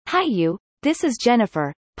Hi this is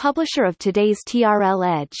Jennifer, publisher of today's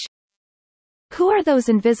TRL Edge. Who are those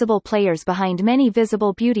invisible players behind many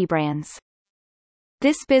visible beauty brands?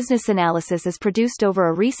 This business analysis is produced over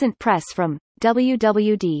a recent press from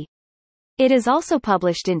WWD. It is also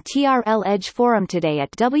published in TRL Edge forum today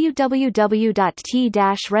at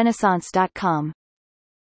www.t-renaissance.com.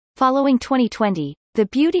 Following 2020, the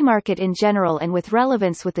beauty market in general and with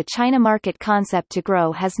relevance with the China market concept to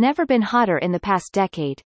grow has never been hotter in the past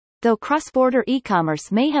decade. Though cross-border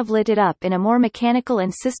e-commerce may have lit it up in a more mechanical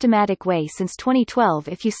and systematic way since 2012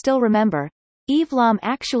 if you still remember, Eve Lom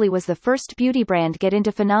actually was the first beauty brand get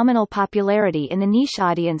into phenomenal popularity in the niche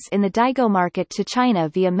audience in the Daigou market to China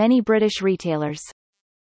via many British retailers.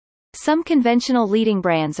 Some conventional leading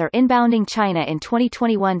brands are inbounding China in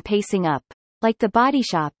 2021 pacing up, like The Body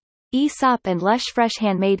Shop, Aesop and Lush Fresh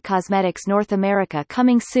Handmade Cosmetics North America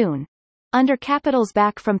coming soon, under capital's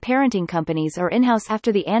back from parenting companies or in-house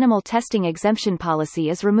after the animal testing exemption policy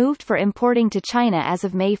is removed for importing to China as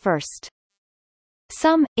of May 1.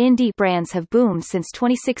 Some indie brands have boomed since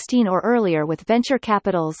 2016 or earlier with venture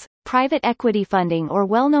capitals, private equity funding or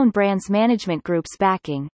well-known brands management groups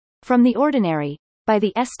backing. From The Ordinary, by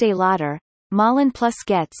the Estée Lauder, Malin Plus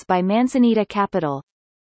Getz by Manzanita Capital,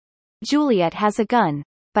 Juliet Has a Gun,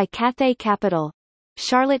 by Cathay Capital,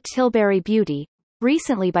 Charlotte Tilbury Beauty,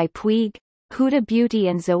 recently by Puig, Huda Beauty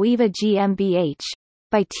and Zoeva GmbH,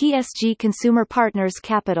 by TSG Consumer Partners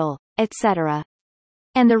Capital, etc.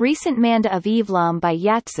 And the recent Manda of Eve Lom by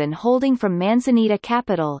Yatsen Holding from Manzanita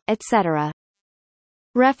Capital, etc.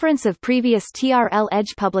 Reference of previous TRL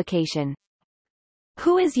Edge publication.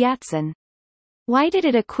 Who is Yatsen? Why did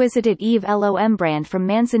it acquisited Eve Lom brand from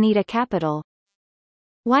Manzanita Capital?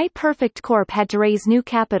 Why Perfect Corp had to raise new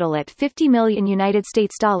capital at $50 million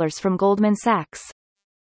from Goldman Sachs?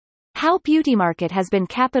 How beauty market has been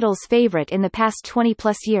capital's favorite in the past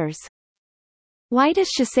 20-plus years? Why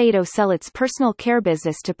does Shiseido sell its personal care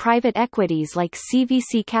business to private equities like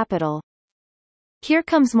CVC Capital? Here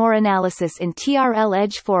comes more analysis in TRL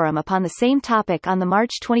Edge forum upon the same topic on the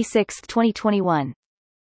March 26, 2021.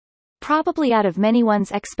 Probably out of many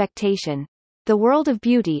one's expectation, the world of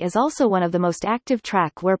beauty is also one of the most active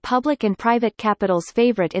track where public and private capital's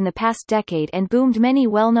favorite in the past decade and boomed many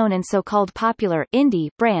well-known and so-called popular indie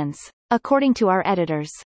brands, according to our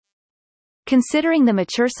editors. Considering the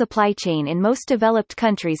mature supply chain in most developed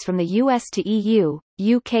countries from the US to EU,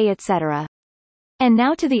 UK etc. And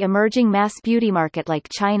now to the emerging mass beauty market like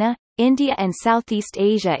China, India and Southeast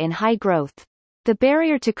Asia in high growth, the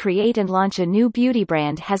barrier to create and launch a new beauty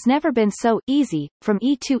brand has never been so easy, from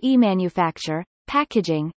E2E manufacture,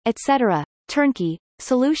 packaging, etc., turnkey,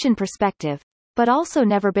 solution perspective, but also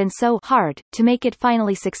never been so hard to make it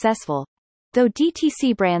finally successful, though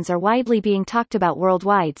DTC brands are widely being talked about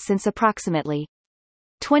worldwide since approximately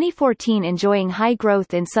 2014 enjoying high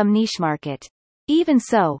growth in some niche market. Even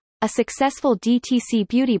so, a successful DTC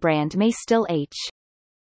beauty brand may still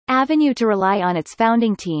avenue to rely on its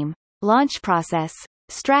founding team, launch process,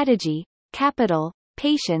 strategy, capital,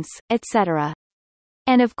 patience, etc.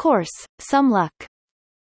 And of course, some luck.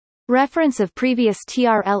 Reference of previous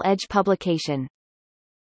TRL Edge publication.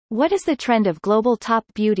 What is the trend of global top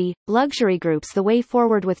beauty, luxury groups the way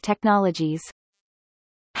forward with technologies?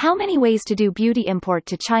 How many ways to do beauty import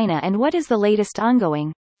to China and what is the latest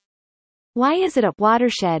ongoing? Why is it a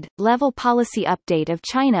watershed level policy update of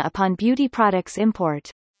China upon beauty products import?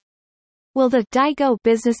 Will the Daigou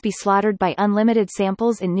business be slaughtered by unlimited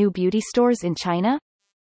samples in new beauty stores in China?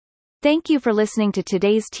 Thank you for listening to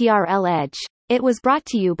today's TRL Edge. It was brought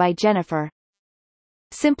to you by Jennifer.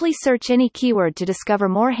 Simply search any keyword to discover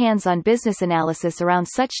more hands-on business analysis around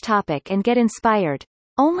such topic and get inspired.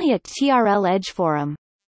 Only at TRL Edge forum.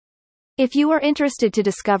 If you are interested to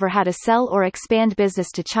discover how to sell or expand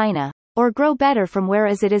business to China, or grow better from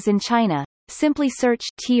whereas it is in China, simply search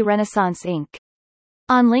T Renaissance Inc.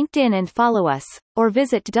 on LinkedIn and follow us, or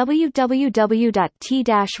visit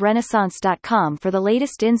www.t-renaissance.com for the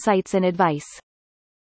latest insights and advice.